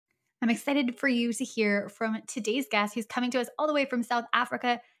I'm excited for you to hear from today's guest, who's coming to us all the way from South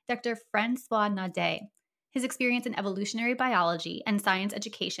Africa, Dr. Francois Naudé. His experience in evolutionary biology and science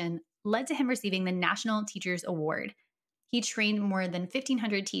education led to him receiving the National Teachers Award. He trained more than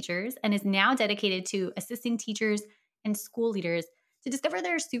 1,500 teachers and is now dedicated to assisting teachers and school leaders to discover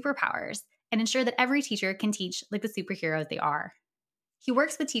their superpowers and ensure that every teacher can teach like the superheroes they are. He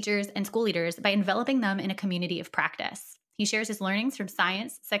works with teachers and school leaders by enveloping them in a community of practice. He shares his learnings from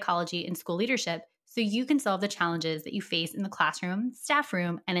science, psychology, and school leadership so you can solve the challenges that you face in the classroom, staff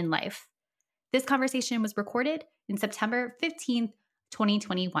room, and in life. This conversation was recorded in September 15th,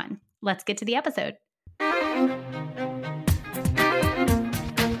 2021. Let's get to the episode.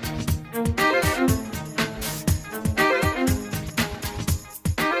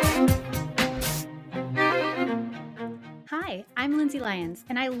 Hi, I'm Lindsay Lyons,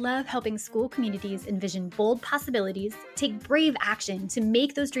 and I love helping school communities envision bold possibilities, take brave action to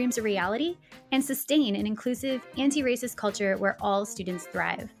make those dreams a reality, and sustain an inclusive, anti-racist culture where all students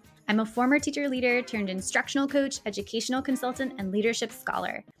thrive. I'm a former teacher leader turned instructional coach, educational consultant, and leadership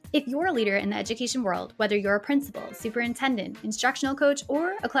scholar. If you're a leader in the education world, whether you're a principal, superintendent, instructional coach,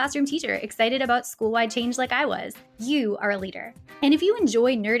 or a classroom teacher excited about school-wide change like I was, you are a leader. And if you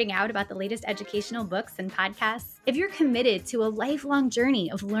enjoy nerding out about the latest educational books and podcasts, if you're committed to a lifelong journey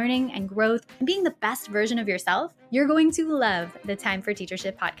of learning and growth and being the best version of yourself, you're going to love the Time for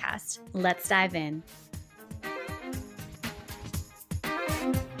Teachership podcast. Let's dive in.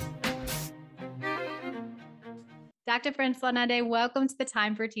 Dr. Francois Naudé, welcome to the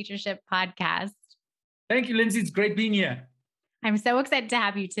Time for Teachership podcast. Thank you, Lindsay. It's great being here. I'm so excited to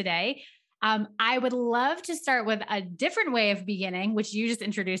have you today. I would love to start with a different way of beginning, which you just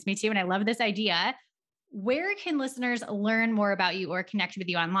introduced me to, and I love this idea. Where can listeners learn more about you or connect with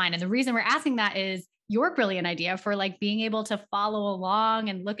you online? And the reason we're asking that is your brilliant idea for like being able to follow along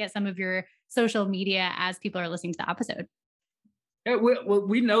and look at some of your social media as people are listening to the episode. Yeah,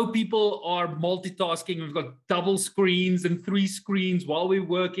 we know people are multitasking. We've got double screens and 3 screens while we're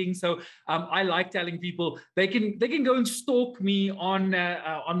working. So I like telling people they can go and stalk me on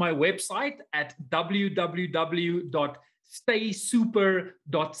my website at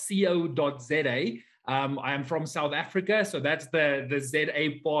www.staysuper.co.za. I am from South Africa, so that's the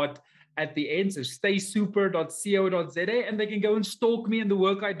ZA part at the end. So staysuper.co.za, and they can go and stalk me and the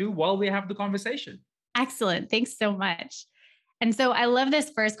work I do while we have the conversation. Excellent. Thanks so much. And so I love this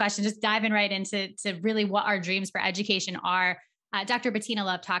first question, just diving right into really what our dreams for education are. Dr. Bettina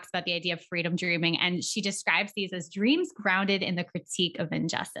Love talks about the idea of freedom dreaming, and she describes these as dreams grounded in the critique of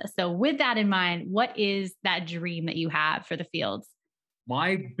injustice. So with that in mind, what is that dream that you have for the fields?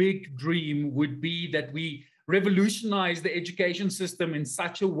 My big dream would be that we revolutionize the education system in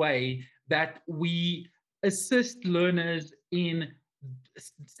such a way that we assist learners in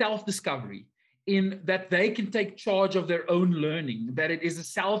self-discovery, in that they can take charge of their own learning, that it is a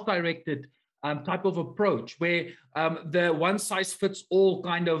self-directed type of approach where the one-size-fits-all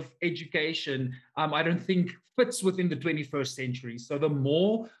kind of education, I don't think fits within the 21st century. So the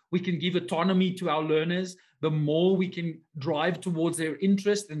more we can give autonomy to our learners, the more we can drive towards their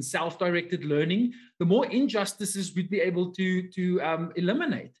interest and self-directed learning, the more injustices we'd be able to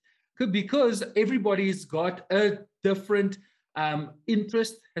eliminate. Because everybody's got a different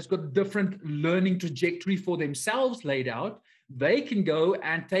interest, has got different learning trajectory for themselves laid out. They can go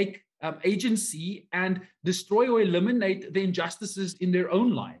and take agency and destroy or eliminate the injustices in their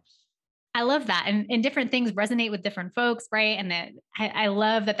own lives. I love that. And different things resonate with different folks, right? And that I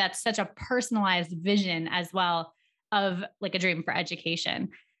love that that's such a personalized vision as well of like a dream for education.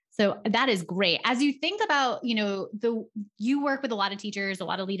 So that is great. As you think about, you work with a lot of teachers, a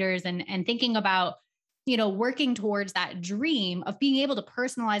lot of leaders, and thinking about working towards that dream of being able to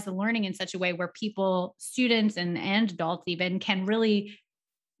personalize the learning in such a way where people, students and adults even can really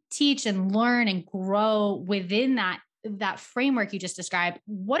teach and learn and grow within that framework you just described.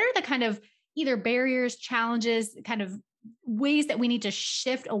 What are the kind of either barriers, challenges, kind of ways that we need to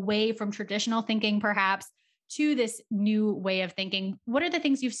shift away from traditional thinking, perhaps, to this new way of thinking? What are the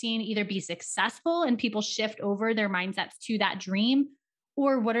things you've seen either be successful and people shift over their mindsets to that dream?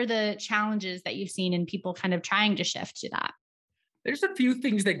 Or what are the challenges that you've seen in people kind of trying to shift to that? There's a few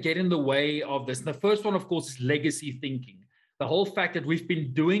things that get in the way of this. And the first one, of course, is legacy thinking. The whole fact that we've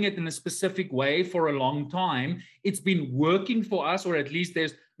been doing it in a specific way for a long time, it's been working for us, or at least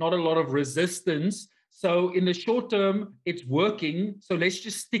there's not a lot of resistance. So in the short term, it's working. So let's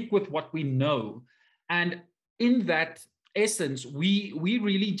just stick with what we know. And in that essence, we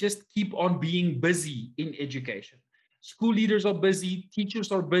really just keep on being busy in education. School leaders are busy,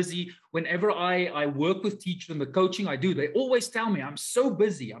 teachers are busy. Whenever I work with teachers and the coaching I do, they always tell me, I'm so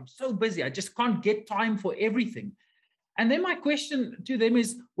busy, I just can't get time for everything. And then my question to them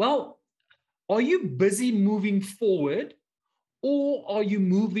is, well, are you busy moving forward or are you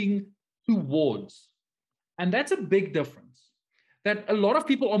moving towards? And that's a big difference. That a lot of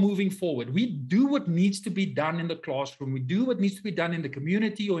people are moving forward. We do what needs to be done in the classroom. We do what needs to be done in the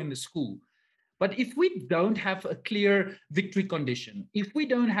community or in the school. But if we don't have a clear victory condition, if we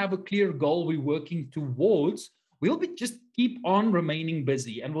don't have a clear goal we're working towards, we'll just keep on remaining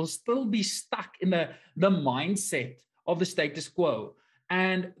busy and we'll still be stuck in the mindset of the status quo.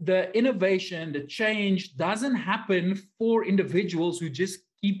 And the innovation, the change doesn't happen for individuals who just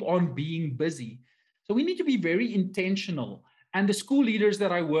keep on being busy. So we need to be very intentional. And the school leaders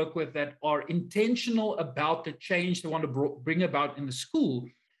that I work with that are intentional about the change they want to bring about in the school,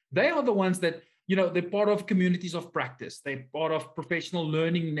 they are the ones that, they're part of communities of practice. They're part of professional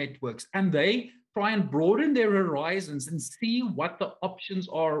learning networks, and they try and broaden their horizons and see what the options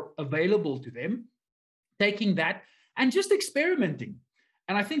are available to them, taking that and just experimenting.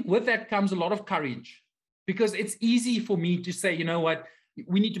 And I think with that comes a lot of courage, because it's easy for me to say, you know what,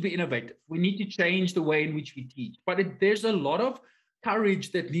 we need to be innovative. We need to change the way in which we teach. But there's a lot of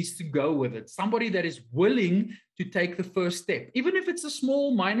courage that needs to go with it. Somebody that is willing to take the first step, even if it's a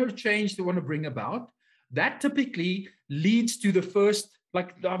small, minor change they want to bring about, that typically leads to the first,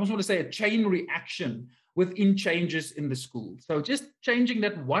 like I almost want to say, a chain reaction within changes in the school. So just changing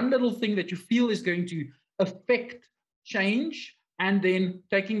that one little thing that you feel is going to affect change, and then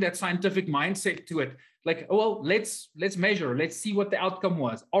taking that scientific mindset to it. Like, well, let's measure, let's see what the outcome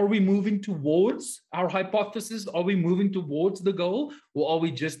was. Are we moving towards our hypothesis? Are we moving towards the goal, or are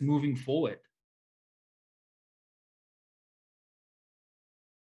we just moving forward?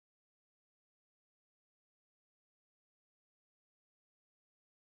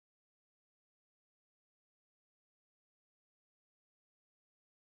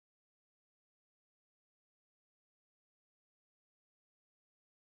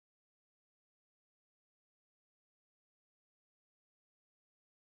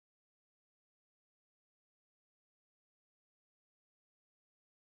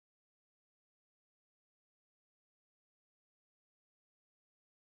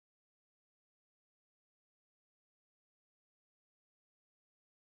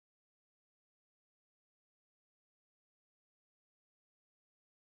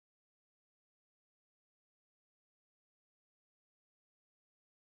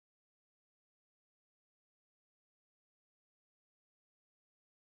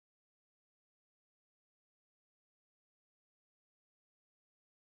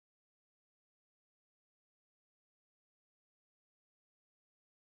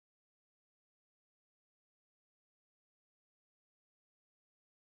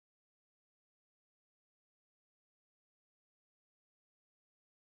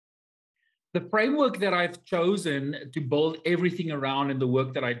 The framework that I've chosen to build everything around in the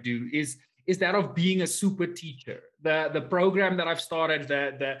work that I do is that of being a super teacher. The program that I've started,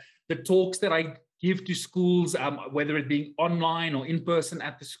 the talks that I give to schools, whether it being online or in person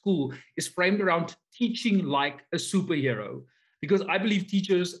at the school, is framed around teaching like a superhero. Because I believe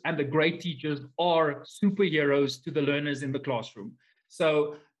teachers and the great teachers are superheroes to the learners in the classroom.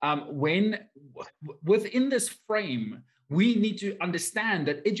 So within this frame, we need to understand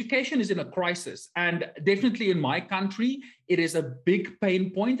that education is in a crisis. And definitely in my country, it is a big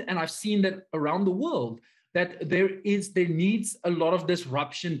pain point. And I've seen that around the world, that there needs a lot of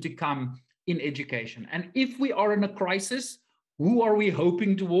disruption to come in education. And if we are in a crisis, who are we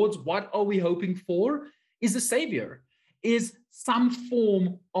hoping towards? What are we hoping for? Is a savior, is some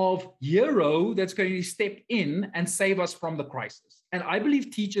form of hero that's going to step in and save us from the crisis. And I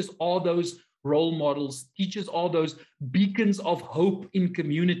believe teachers are those role models. Teachers are those beacons of hope in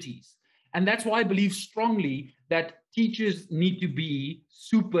communities. And that's why I believe strongly that teachers need to be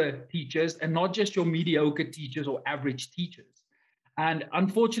super teachers and not just your mediocre teachers or average teachers. And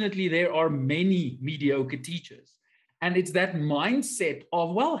unfortunately, there are many mediocre teachers. And it's that mindset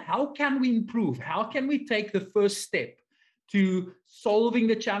of, well, how can we improve? How can we take the first step to solving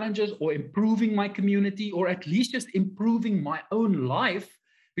the challenges or improving my community, or at least just improving my own life?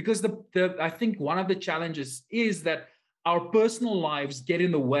 Because I think one of the challenges is that our personal lives get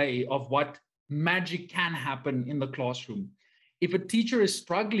in the way of what magic can happen in the classroom. If a teacher is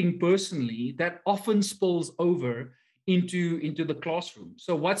struggling personally, that often spills over into the classroom.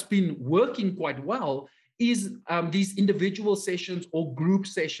 So what's been working quite well is these individual sessions or group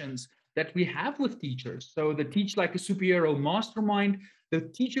sessions that we have with teachers. So the Teach Like a Superhero Mastermind, the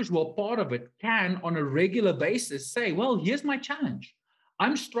teachers who are part of it can, on a regular basis, say, well, here's my challenge.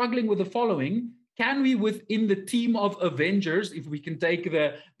 I'm struggling with the following. Can we, within the team of Avengers, if we can take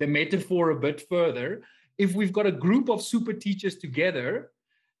the metaphor a bit further, if we've got a group of super teachers together,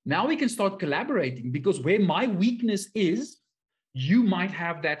 now we can start collaborating, because where my weakness is, you might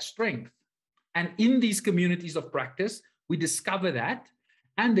have that strength. And in these communities of practice, we discover that,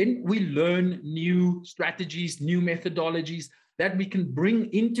 and then we learn new strategies, new methodologies that we can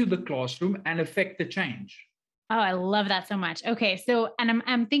bring into the classroom and affect the change. Oh, I love that so much. Okay. So, and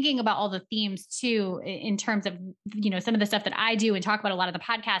I'm thinking about all the themes too, in terms of, some of the stuff that I do and talk about a lot of the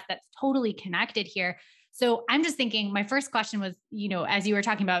podcasts that's totally connected here. So I'm just thinking, my first question was, as you were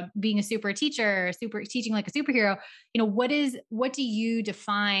talking about being a super teacher, super teaching like a superhero, what do you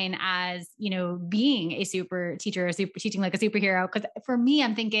define as, being a super teacher, or super teaching like a superhero? Because for me,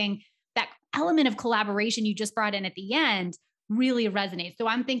 I'm thinking that element of collaboration you just brought in at the end really resonates. So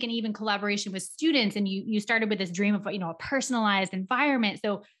I'm thinking even collaboration with students, and you started with this dream of, a personalized environment.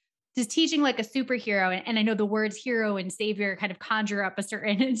 So does teaching like a superhero, and I know the words hero and savior kind of conjure up a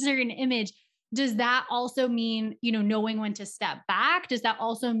certain image. Does that also mean, knowing when to step back? Does that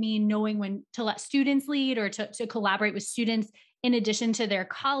also mean knowing when to let students lead, or to collaborate with students in addition to their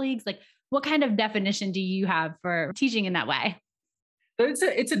colleagues? Like, what kind of definition do you have for teaching in that way? So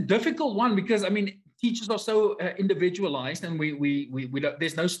it's a difficult one, because teachers are so individualized, and we don't,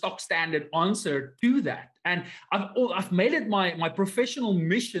 there's no stock standard answer to that. And I've made it my professional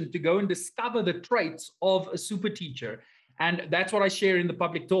mission to go and discover the traits of a super teacher. And that's what I share in the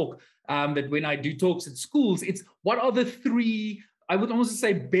public talk, that when I do talks at schools, it's what are the three, I would almost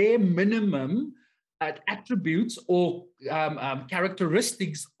say bare minimum attributes or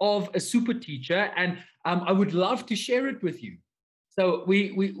characteristics of a super teacher. And I would love to share it with you. So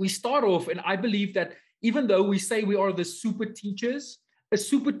we start off, and I believe that even though we say we are the super teachers, a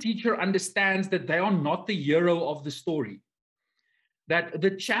super teacher understands that they are not the hero of the story, that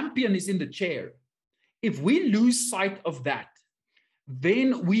the champion is in the chair. If we lose sight of that,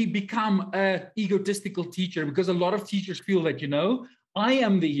 then we become an egotistical teacher, because a lot of teachers feel that, I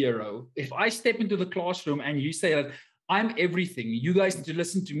am the hero. If I step into the classroom and you say that I'm everything, you guys need to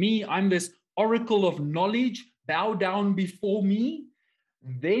listen to me, I'm this oracle of knowledge, bow down before me,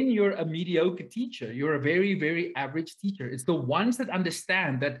 then you're a mediocre teacher. You're a very, very average teacher. It's the ones that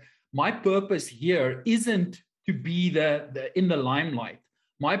understand that my purpose here isn't to be the in the limelight.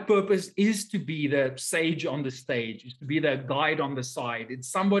 My purpose is to be the sage on the stage, is to be the guide on the side.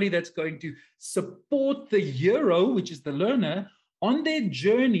 It's somebody that's going to support the hero, which is the learner, on their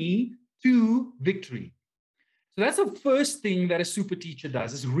journey to victory. So that's the first thing that a super teacher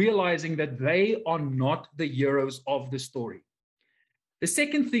does, is realizing that they are not the heroes of the story. The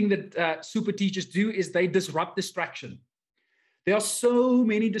second thing that super teachers do is they disrupt distraction. There are so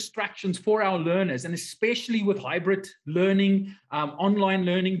many distractions for our learners, and especially with hybrid learning, online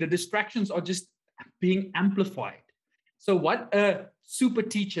learning, the distractions are just being amplified. So what a super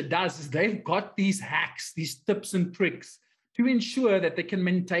teacher does is they've got these hacks, these tips and tricks to ensure that they can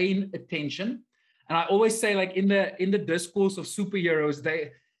maintain attention. And I always say, like in the discourse of superheroes,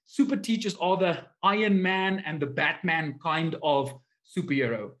 super teachers are the Iron Man and the Batman kind of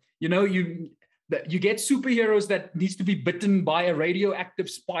superhero. You get superheroes that needs to be bitten by a radioactive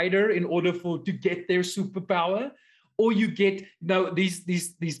spider in order to get their superpower, or you get these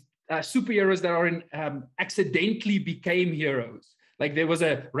superheroes that are accidentally became heroes. Like there was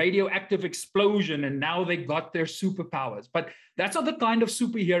a radioactive explosion and now they got their superpowers. But that's not the kind of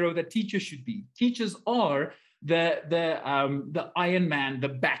superhero that teachers should be. Teachers are the Iron Man, the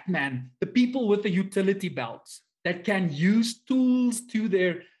Batman, the people with the utility belts that can use tools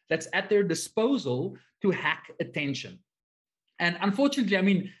that's at their disposal to hack attention. And unfortunately,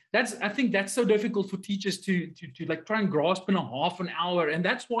 I think that's so difficult for teachers to like try and grasp in a half an hour. And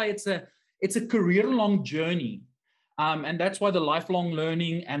that's why it's a career-long journey. And that's why the lifelong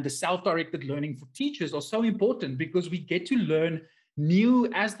learning and the self-directed learning for teachers are so important, because we get to learn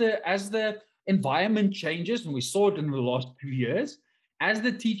new as the environment changes. And we saw it in the last 2 years. As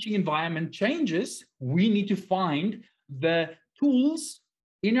the teaching environment changes, we need to find the tools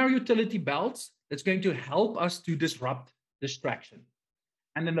in our utility belts that's going to help us to disrupt distraction.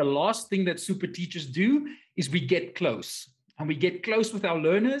 And then the last thing that super teachers do is we get close. And we get close with our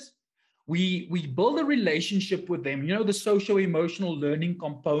learners. We build a relationship with them, the socio-emotional learning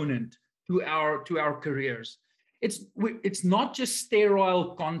component to our careers. It's not just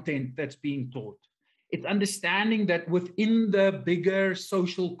sterile content that's being taught. It's understanding that within the bigger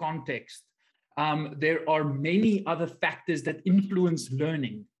social context, there are many other factors that influence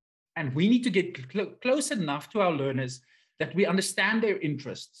learning. And we need to get close enough to our learners that we understand their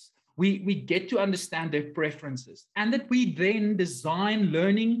interests. We get to understand their preferences, and that we then design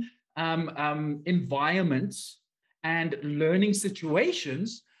learning environments and learning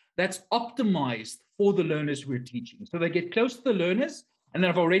situations that's optimized for the learners we're teaching. So they get close to the learners, and then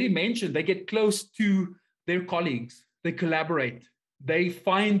I've already mentioned they get close to their colleagues, they collaborate, they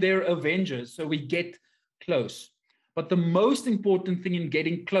find their Avengers, so we get close. But the most important thing in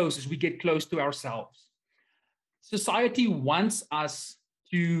getting close is we get close to ourselves. Society wants us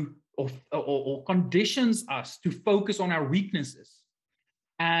to, or conditions us to focus on our weaknesses.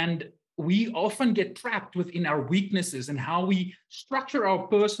 And we often get trapped within our weaknesses, and how we structure our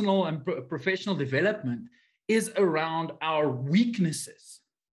personal and professional development is around our weaknesses.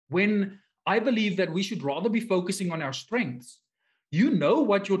 When I believe that we should rather be focusing on our strengths. You know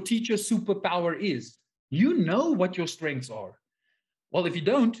what your teacher's superpower is. You know what your strengths are. Well, if you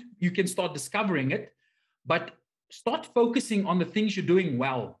don't, you can start discovering it, but start focusing on the things you're doing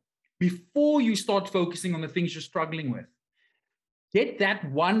well before you start focusing on the things you're struggling with. Get that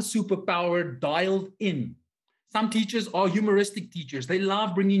one superpower dialed in. Some teachers are humoristic teachers. They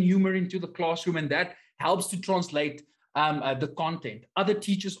love bringing humor into the classroom, and that helps to translate the content. Other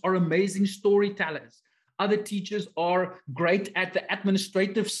teachers are amazing storytellers. Other teachers are great at the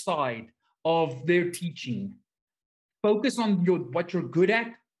administrative side of their teaching. Focus on what you're good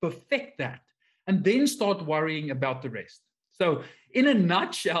at, perfect that, and then start worrying about the rest. So in a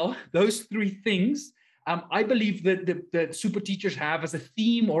nutshell, those three things, I believe that the super teachers have as a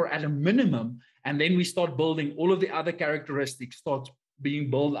theme or at a minimum, and then we start building all of the other characteristics start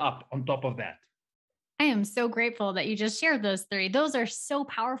being built up on top of that. I am so grateful that you just shared those three. Those are so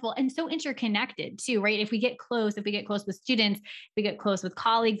powerful and so interconnected too, right? If we get close with students, if we get close with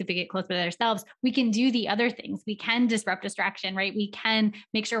colleagues, if we get close with ourselves, we can do the other things. We can disrupt distraction, right? We can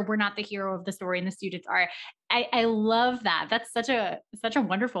make sure we're not the hero of the story and the students are. I love that. That's such a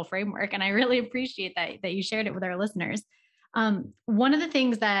wonderful framework. And I really appreciate that you shared it with our listeners. One of the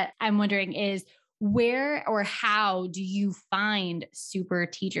things that I'm wondering is, where or how do you find super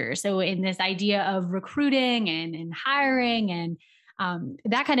teachers? So in this idea of recruiting and hiring and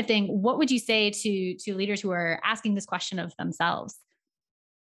that kind of thing, what would you say to leaders who are asking this question of themselves?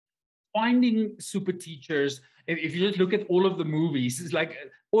 Finding super teachers, if you just look at all of the movies, it's like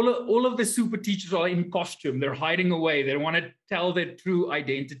all of the super teachers are in costume. They're hiding away. They want to tell their true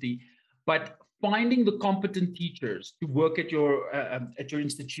identity. But finding the competent teachers to work at your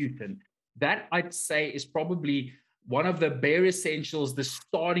institution, that I'd say is probably one of the bare essentials, the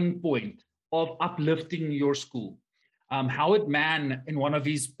starting point of uplifting your school. Howard Mann, in one of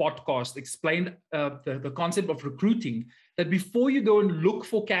his podcasts, explained the concept of recruiting, that before you go and look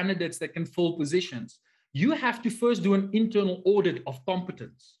for candidates that can fill positions, you have to first do an internal audit of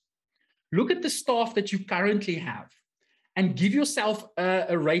competence. Look at the staff that you currently have and give yourself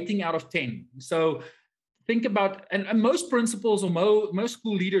a rating out of 10. So think about, and most principals or most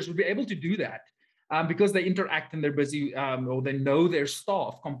school leaders will be able to do that because they interact and they're busy or they know their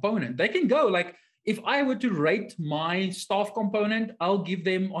staff component. They can go like, if I were to rate my staff component, I'll give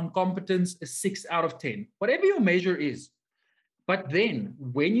them on competence a 6 out of 10, whatever your measure is. But then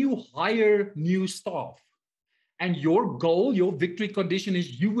when you hire new staff and your goal, your victory condition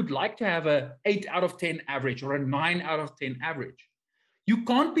is you would like to have a 8 out of 10 average or a 9 out of 10 average, you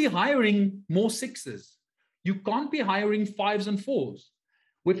can't be hiring more 6s. You can't be hiring 5s and 4s.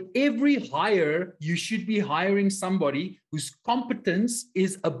 With every hire, you should be hiring somebody whose competence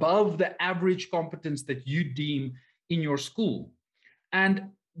is above the average competence that you deem in your school. And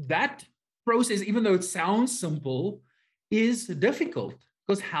that process, even though it sounds simple, is difficult,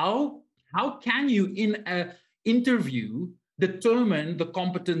 because how can you in an interview determine the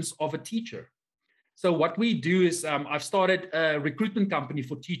competence of a teacher? So what we do is I've started a recruitment company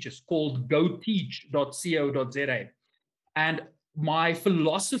for teachers called goteach.co.za. And my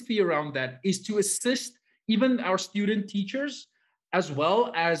philosophy around that is to assist even our student teachers as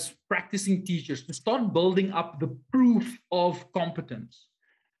well as practicing teachers to start building up the proof of competence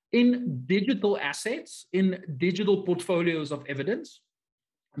in digital assets, in digital portfolios of evidence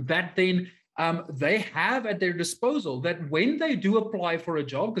that then they have at their disposal, that when they do apply for a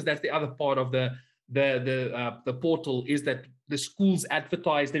job, because that's the other part of the portal, is that the schools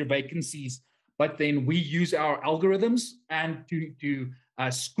advertise their vacancies, but then we use our algorithms and to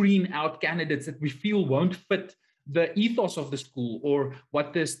screen out candidates that we feel won't fit the ethos of the school or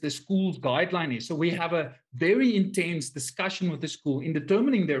what the school's guideline is. So we have a very intense discussion with the school in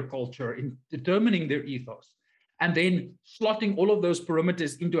determining their culture, in determining their ethos, and then slotting all of those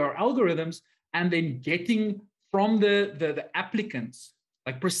parameters into our algorithms, and then getting from the applicants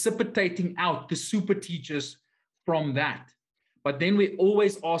like precipitating out the super teachers from that. But then we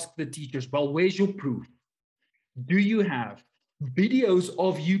always ask the teachers, well, where's your proof? Do you have videos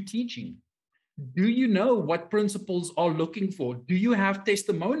of you teaching? Do you know what principals are looking for? Do you have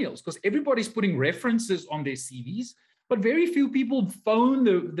testimonials? Because everybody's putting references on their CVs, but very few people phone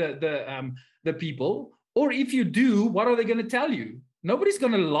the people. Or if you do, what are they going to tell you? Nobody's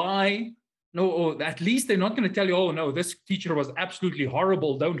going to lie. No, or at least they're not going to tell you, oh, no, this teacher was absolutely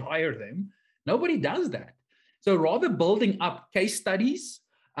horrible. Don't hire them. Nobody does that. So rather building up case studies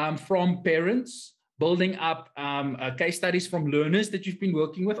from parents, building up case studies from learners that you've been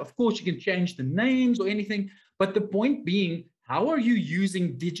working with. Of course, you can change the names or anything, but the point being, how are you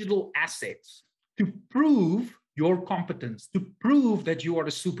using digital assets to prove your competence, to prove that you are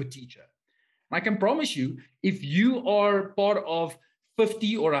a super teacher? I can promise you, if you are part of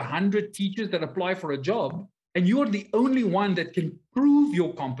 50 or 100 teachers that apply for a job, and you are the only one that can prove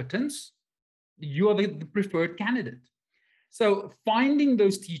your competence, you are the preferred candidate. So finding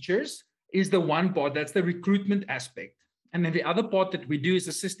those teachers is the one part, that's the recruitment aspect. And then the other part that we do is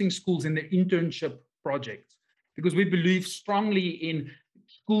assisting schools in their internship projects, because we believe strongly in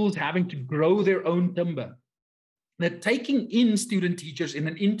schools having to grow their own timber. That taking in student teachers in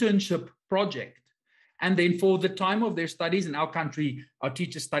an internship project, and then for the time of their studies in our country, our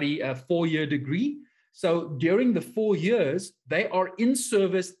teachers study a 4-year degree. So during the 4 years, they are in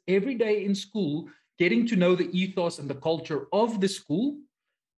service every day in school, getting to know the ethos and the culture of the school.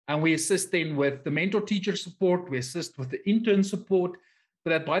 And we assist them with the mentor teacher support. We assist with the intern support,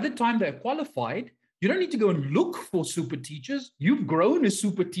 so that by the time they're qualified, you don't need to go and look for super teachers. You've grown a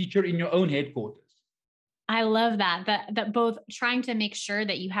super teacher in your own headquarters. I love that both trying to make sure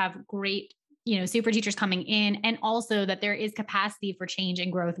that you have great, super teachers coming in, and also that there is capacity for change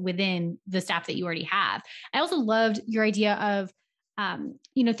and growth within the staff that you already have. I also loved your idea of,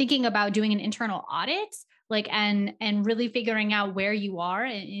 thinking about doing an internal audit, and really figuring out where you are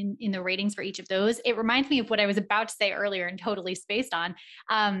in the ratings for each of those. It reminds me of what I was about to say earlier and totally spaced on,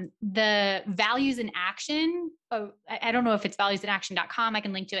 the values in action. I don't know if it's valuesinaction.com. I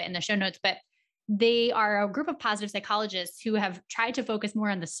can link to it in the show notes, but they are a group of positive psychologists who have tried to focus more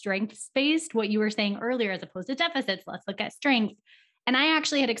on the strengths-based, what you were saying earlier, as opposed to deficits. Let's look at strengths. And I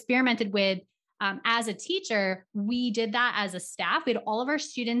actually had experimented with, as a teacher, we did that as a staff. We had all of our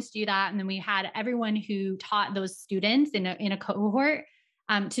students do that. And then we had everyone who taught those students in a cohort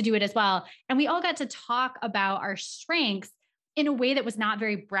to do it as well. And we all got to talk about our strengths in a way that was not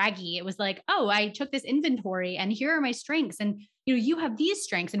very braggy. It was like, oh, I took this inventory and here are my strengths. And you have these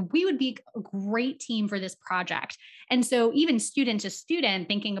strengths, and we would be a great team for this project. And so even student to student,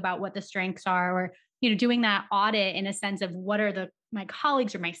 thinking about what the strengths are, or, doing that audit in a sense of what are my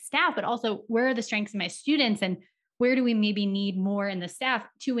colleagues or my staff, but also where are the strengths of my students, and where do we maybe need more in the staff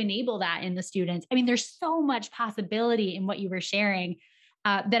to enable that in the students? I mean, there's so much possibility in what you were sharing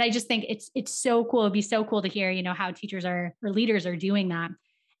that I just think it's so cool. It'd be so cool to hear, how teachers or leaders are doing that.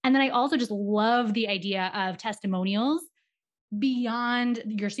 And then I also just love the idea of testimonials beyond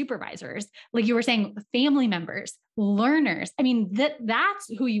your supervisors. Like you were saying, family members, learners. I mean,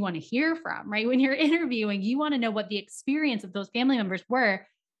 that's who you want to hear from, right? When you're interviewing, you want to know what the experience of those family members were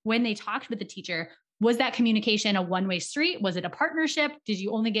when they talked with the teacher. Was that communication a one-way street? Was it a partnership? Did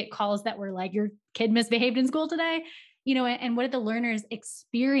you only get calls that were like, your kid misbehaved in school today? And what did the learners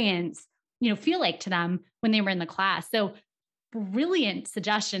experience, feel like to them when they were in the class? So brilliant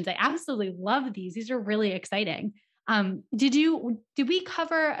suggestions. I absolutely love these. These are really exciting. Did we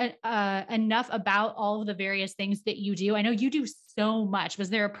cover enough about all of the various things that you do? I know you do so much. Was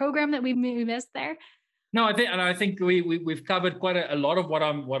there a program that we missed there? No, I think we've covered quite a lot of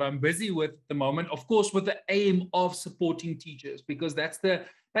what I'm busy with at the moment. Of course, with the aim of supporting teachers, because that's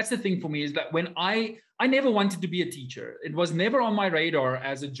the thing for me, is that when I never wanted to be a teacher. It was never on my radar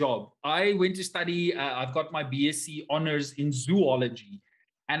as a job. I went to study. I've got my BSc honors in zoology.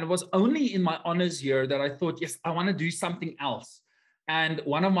 And it was only in my honors year that I thought, yes, I want to do something else. And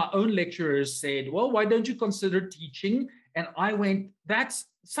one of my own lecturers said, well, why don't you consider teaching? And I went, that's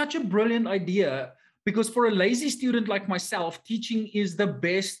such a brilliant idea, because for a lazy student like myself, teaching is the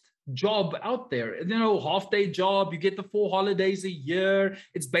best job out there. Half-day job, you get the 4 holidays a year.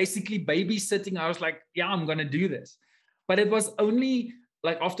 It's basically babysitting. I was like, yeah, I'm going to do this. But it was only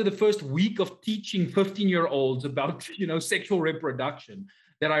like after the first week of teaching 15-year-olds about, sexual reproduction,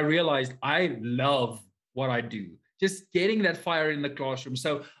 that I realized I love what I do, just getting that fire in the classroom.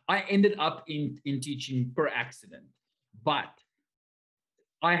 So I ended up in teaching per accident, but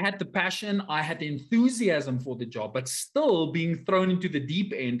I had the passion, I had the enthusiasm for the job, but still being thrown into the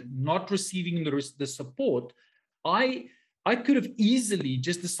deep end, not receiving the support. I I could have easily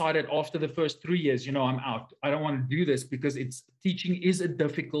just decided after the first 3 years, I'm out. I don't want to do this because teaching is a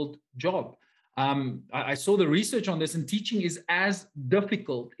difficult job. I saw the research on this, and teaching is as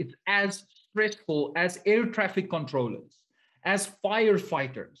difficult, it's as stressful as air traffic controllers, as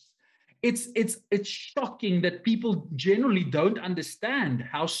firefighters. It's shocking that people generally don't understand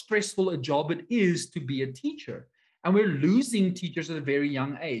how stressful a job it is to be a teacher. And we're losing teachers at a very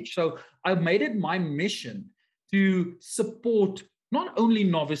young age. So I've made it my mission to support not only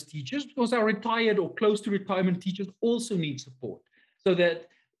novice teachers, because our retired or close to retirement teachers also need support. So that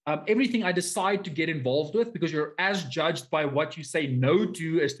everything I decide to get involved with, because you're as judged by what you say no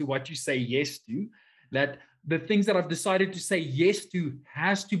to as to what you say yes to, that the things that I've decided to say yes to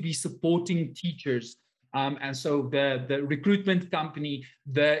has to be supporting teachers. And so the recruitment company,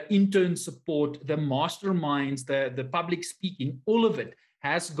 the intern support, the masterminds, the public speaking, all of it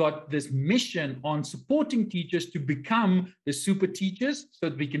has got this mission on supporting teachers to become the super teachers so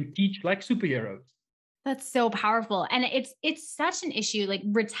that we can teach like superheroes. That's so powerful. And it's such an issue, like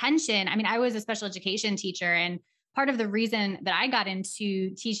retention. I mean, I was a special education teacher, and part of the reason that I got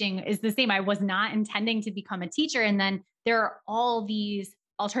into teaching is the same. I was not intending to become a teacher. And then there are all these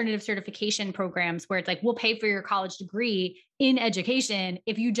alternative certification programs where it's like, we'll pay for your college degree in education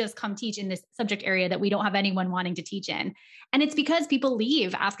if you just come teach in this subject area that we don't have anyone wanting to teach in. And it's because people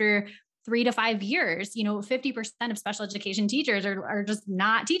leave after 3 to 5 years. 50% of special education teachers are just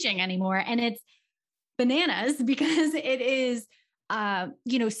not teaching anymore. And it's bananas because it is, there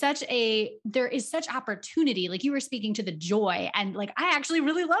is such opportunity. Like you were speaking to the joy, and like, I actually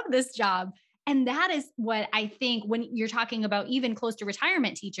really love this job. And that is what I think when you're talking about even close to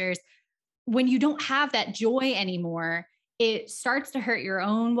retirement teachers, when you don't have that joy anymore, it starts to hurt your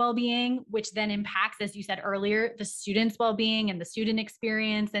own well-being, which then impacts, as you said earlier, the students' well-being and the student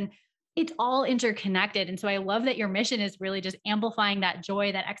experience. And it's all interconnected. And so I love that your mission is really just amplifying that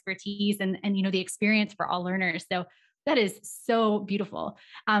joy, that expertise, and the experience for all learners. So that is so beautiful.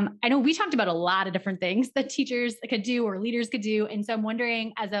 I know we talked about a lot of different things that teachers could do or leaders could do. And so I'm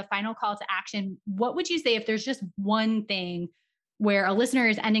wondering, as a final call to action, what would you say if there's just one thing where a listener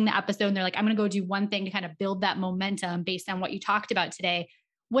is ending the episode and they're like, I'm going to go do one thing to kind of build that momentum based on what you talked about today?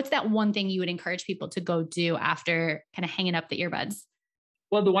 What's that one thing you would encourage people to go do after kind of hanging up the earbuds?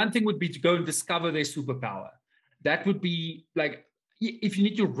 Well, the one thing would be to go and discover their superpower. That would be like, if you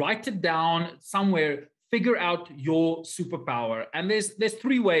need to write it down somewhere, figure out your superpower. And there's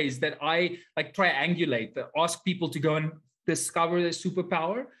 3 ways that I like triangulate, that ask people to go and discover their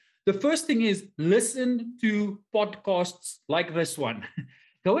superpower. The first thing is listen to podcasts like this one.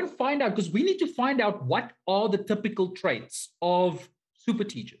 Go and find out, because we need to find out what are the typical traits of super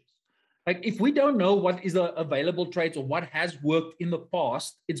teachers. Like if we don't know what is the available traits or what has worked in the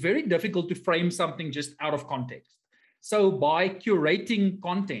past, it's very difficult to frame something just out of context. So by curating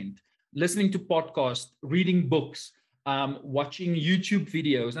content, listening to podcasts, reading books, watching YouTube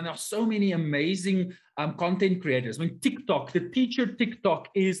videos, and there are so many amazing content creators. I mean, TikTok, the teacher TikTok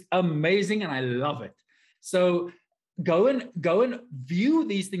is amazing, and I love it. So go and view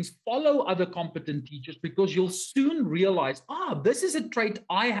these things, follow other competent teachers, because you'll soon realize, this is a trait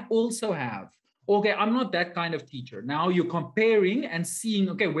I also have. Okay, I'm not that kind of teacher. Now you're comparing and seeing,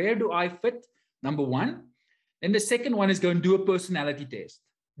 okay, where do I fit? Number one. And the second one is go and do a personality test.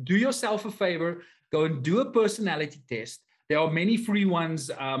 Do yourself a favor, go and do a personality test. There are many free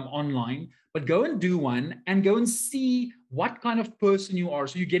ones online, but go and do one and go and see what kind of person you are.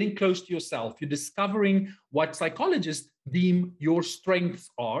 So you're getting close to yourself. You're discovering what psychologists deem your strengths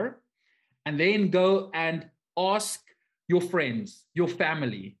are. And then go and ask your friends, your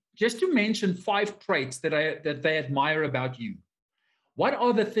family, just to mention 5 traits that they admire about you. What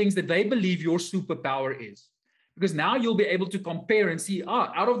are the things that they believe your superpower is? Because now you'll be able to compare and see,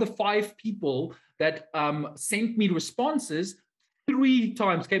 out of the 5 people that sent me responses, 3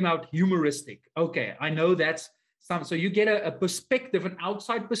 times came out humoristic. Okay, I know that's some. So you get a perspective, an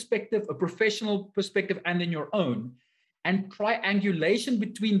outside perspective, a professional perspective, and then your own. And triangulation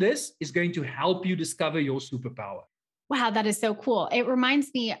between this is going to help you discover your superpower. Wow, that is so cool. It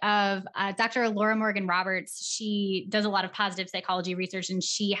reminds me of Dr. Laura Morgan Roberts. She does a lot of positive psychology research, and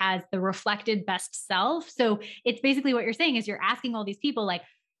she has the reflected best self. So it's basically what you're saying is you're asking all these people, like,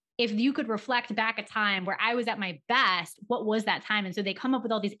 if you could reflect back a time where I was at my best, what was that time? And so they come up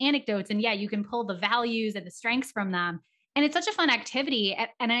with all these anecdotes, and yeah, you can pull the values and the strengths from them. And it's such a fun activity.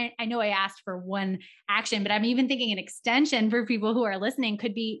 And I know I asked for one action, but I'm even thinking an extension for people who are listening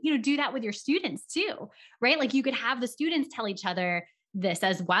could be, do that with your students too, right? Like you could have the students tell each other this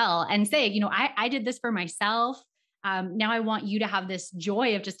as well and say, I did this for myself. Now I want you to have this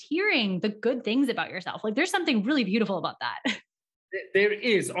joy of just hearing the good things about yourself. Like there's something really beautiful about that. There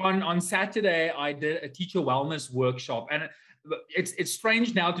is. On Saturday, I did a teacher wellness workshop, and it's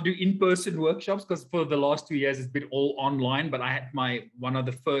strange now to do in-person workshops because for the last 2 years it's been all online. But I had one of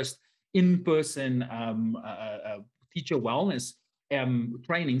the first in-person teacher wellness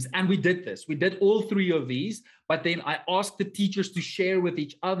trainings, and we did this. We did all 3 of these, but then I asked the teachers to share with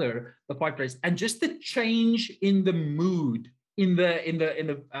each other the 5 traits, and just the change in the mood in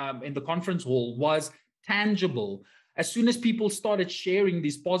the conference hall was tangible. As soon as people started sharing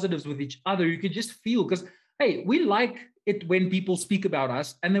these positives with each other, you could just feel, because, hey, we like it when people speak about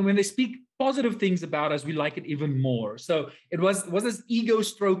us. And then when they speak positive things about us, we like it even more. So it was this ego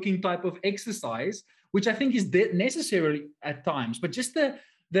stroking type of exercise, which I think is necessary at times. But just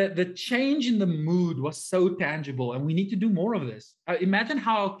the change in the mood was so tangible. And we need to do more of this. Imagine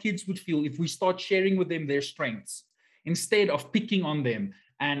how our kids would feel if we start sharing with them their strengths instead of picking on them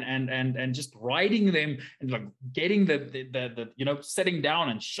and just riding them and like getting the sitting down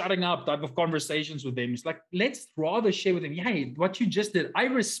and shutting up type of conversations with them. It's like, let's rather share with them, hey, what you just did, I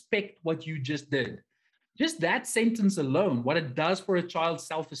respect what you just did. Just that sentence alone, what it does for a child's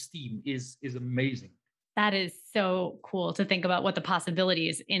self-esteem is amazing. That is so cool to think about what the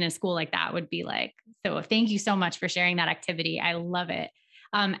possibilities in a school like that would be like. So thank you so much for sharing that activity. I love it.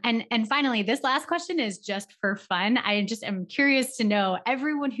 And finally, this last question is just for fun. I just am curious to know,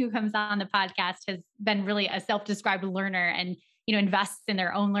 everyone who comes on the podcast has been really a self-described learner and, invests in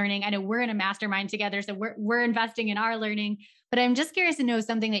their own learning. I know we're in a mastermind together, so we're investing in our learning, but I'm just curious to know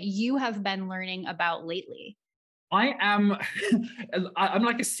something that you have been learning about lately. I'm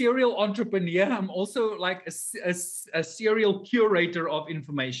like a serial entrepreneur. I'm also like a serial curator of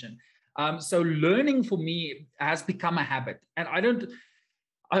information. So learning for me has become a habit, and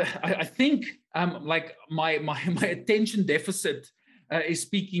I think like my attention deficit is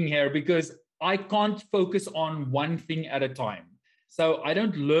speaking here, because I can't focus on one thing at a time. So I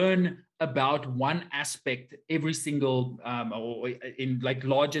don't learn about one aspect every single or in like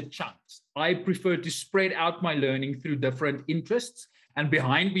larger chunks. I prefer to spread out my learning through different interests. And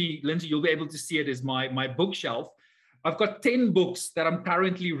behind me, Lindsay, you'll be able to see it, is my bookshelf. I've got 10 books that I'm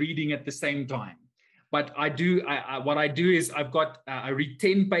currently reading at the same time. But what I do is I read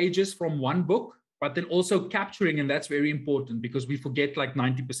 10 pages from one book, but then also capturing, and that's very important because we forget like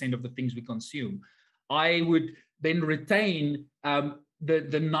 90% of the things we consume. I would then retain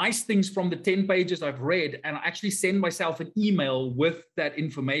the nice things from the 10 pages I've read, and I actually send myself an email with that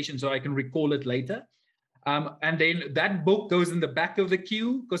information so I can recall it later. And then that book goes in the back of the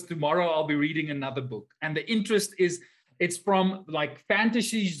queue because tomorrow I'll be reading another book. And the interest it's from like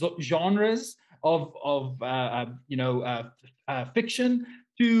fantasy genres of fiction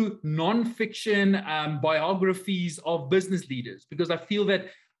to non-fiction biographies of business leaders, because I feel that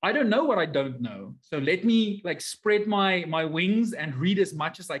I don't know what I don't know. So let me like spread my wings and read as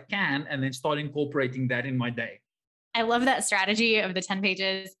much as I can, and then start incorporating that in my day. I love that strategy of the 10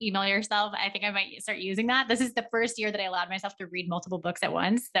 pages, email yourself. I think I might start using that. This is the first year that I allowed myself to read multiple books at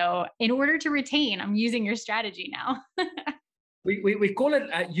once. So in order to retain, I'm using your strategy now. We call it,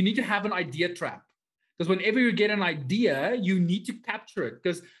 you need to have an idea trap. Because whenever you get an idea, you need to capture it,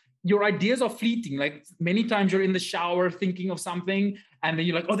 because your ideas are fleeting. Like many times you're in the shower thinking of something, and then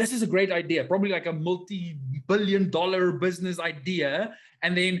you're like, oh, this is a great idea, probably like a multi-billion-dollar business idea.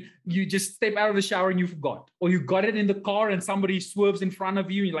 And then you just step out of the shower and you forgot, or you got it in the car and somebody swerves in front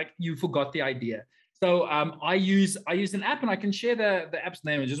of you and you're like, you forgot the idea. So I use an app, and I can share the app's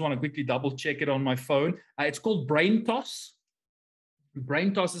name. I just want to quickly double check it on my phone. It's called BrainToss.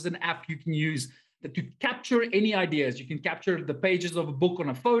 BrainToss is an app you can use to capture any ideas. You can capture the pages of a book on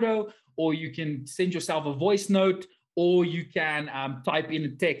a photo, or you can send yourself a voice note, or you can type in a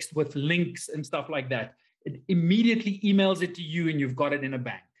text with links and stuff like that. It immediately emails it to you, and you've got it in a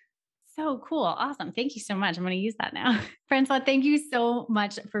bank. So cool. Awesome. Thank you so much. I'm going to use that now. Francois, thank you so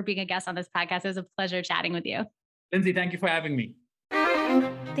much for being a guest on this podcast. It was a pleasure chatting with you. Lindsay, thank you for having me.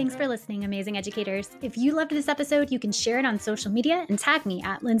 Thanks for listening, amazing educators. If you loved this episode, you can share it on social media and tag me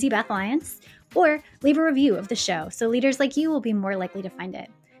at Lindsay Beth Lyons, or leave a review of the show so leaders like you will be more likely to find it.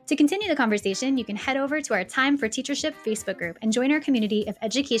 To continue the conversation, you can head over to our Time for Teachership Facebook group and join our community of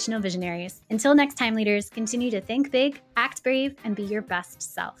educational visionaries. Until next time, leaders, continue to think big, act brave, and be your best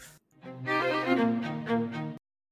self.